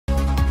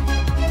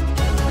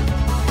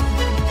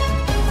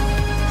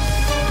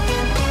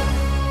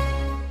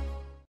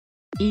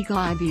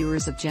Eagle-eyed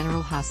viewers of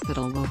General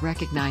Hospital will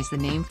recognize the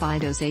name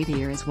Phideaux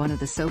Xavier as one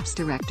of the soap's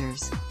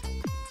directors.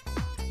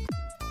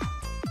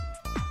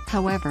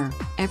 However,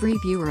 every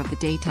viewer of the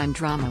daytime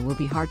drama will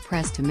be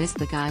hard-pressed to miss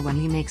the guy when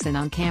he makes an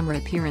on-camera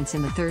appearance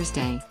in the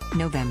Thursday,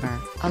 November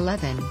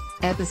 11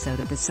 episode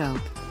of the soap.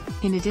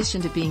 In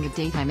addition to being a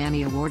Daytime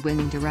Emmy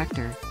Award-winning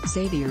director,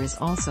 Xavier is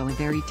also a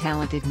very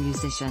talented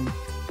musician.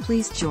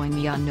 Please join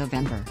me on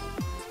November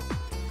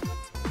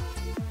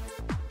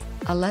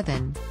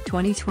 11,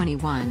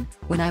 2021,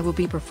 when I will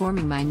be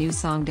performing my new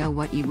song Do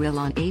What You Will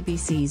on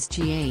ABC's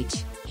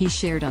GH, he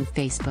shared on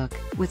Facebook,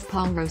 with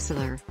Paul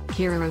Roessler,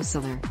 Kira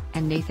Roessler,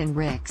 and Nathan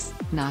Ricks,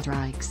 not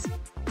Rikes.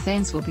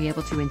 Fans will be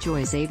able to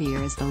enjoy Xavier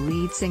as the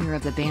lead singer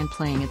of the band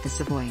playing at the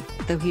Savoy,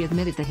 though he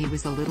admitted that he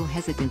was a little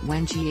hesitant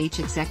when GH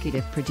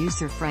executive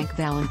producer Frank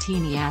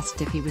Valentini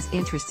asked if he was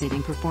interested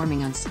in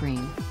performing on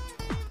screen.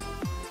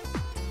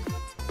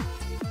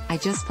 I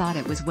just thought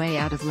it was way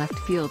out of left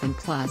field, and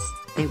plus,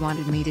 they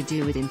wanted me to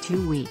do it in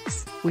 2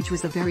 weeks, which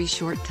was a very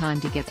short time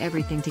to get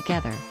everything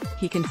together,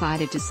 he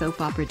confided to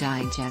Soap Opera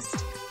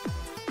Digest.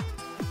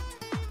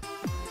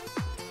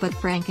 But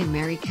Frank and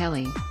Mary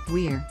Kelly,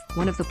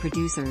 one of the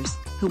producers,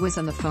 who was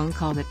on the phone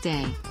call that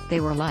day, they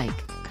were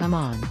like, "Come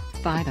on,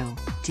 Phideaux,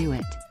 do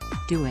it.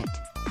 Do it."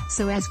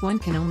 So as one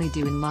can only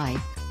do in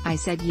life, I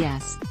said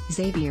yes,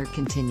 Xavier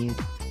continued.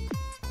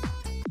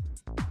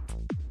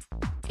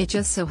 It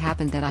just so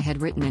happened that I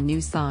had written a new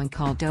song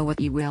called Do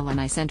What You Will,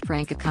 and I sent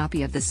Frank a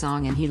copy of the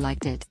song and he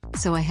liked it,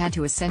 so I had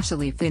to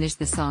essentially finish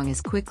the song as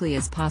quickly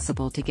as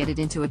possible to get it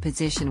into a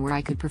position where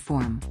I could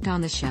perform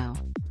on the show.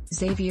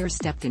 Xavier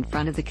stepped in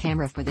front of the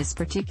camera for this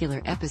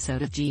particular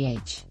episode of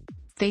GH.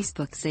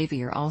 Facebook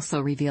Xavier also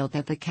revealed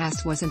that the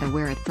cast wasn't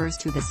aware at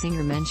first who the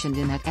singer mentioned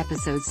in that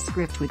episode's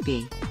script would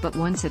be, but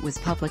once it was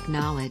public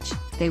knowledge,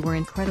 they were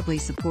incredibly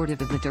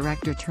supportive of the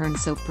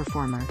director-turned-soap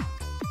performer.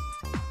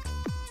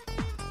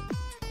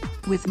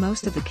 With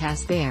most of the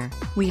cast there,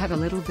 we have a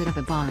little bit of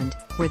a bond,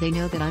 where they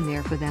know that I'm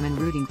there for them and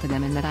rooting for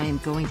them and that I am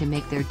going to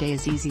make their day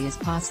as easy as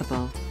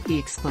possible, he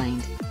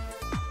explained.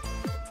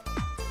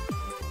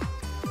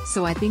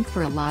 So I think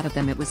for a lot of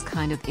them it was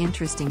kind of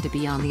interesting to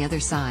be on the other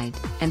side,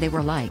 and they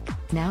were like,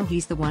 now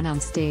he's the one on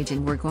stage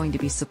and we're going to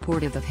be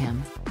supportive of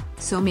him.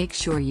 So make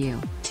sure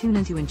you tune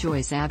in to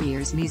enjoy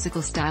Xavier's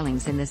musical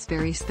stylings in this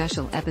very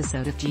special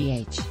episode of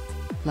GH.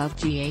 Love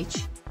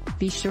GH?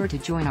 Be sure to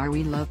join our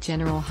We Love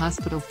General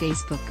Hospital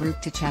Facebook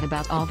group to chat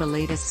about all the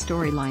latest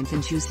storylines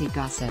and juicy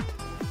gossip.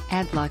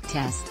 Ad block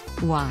test,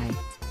 why?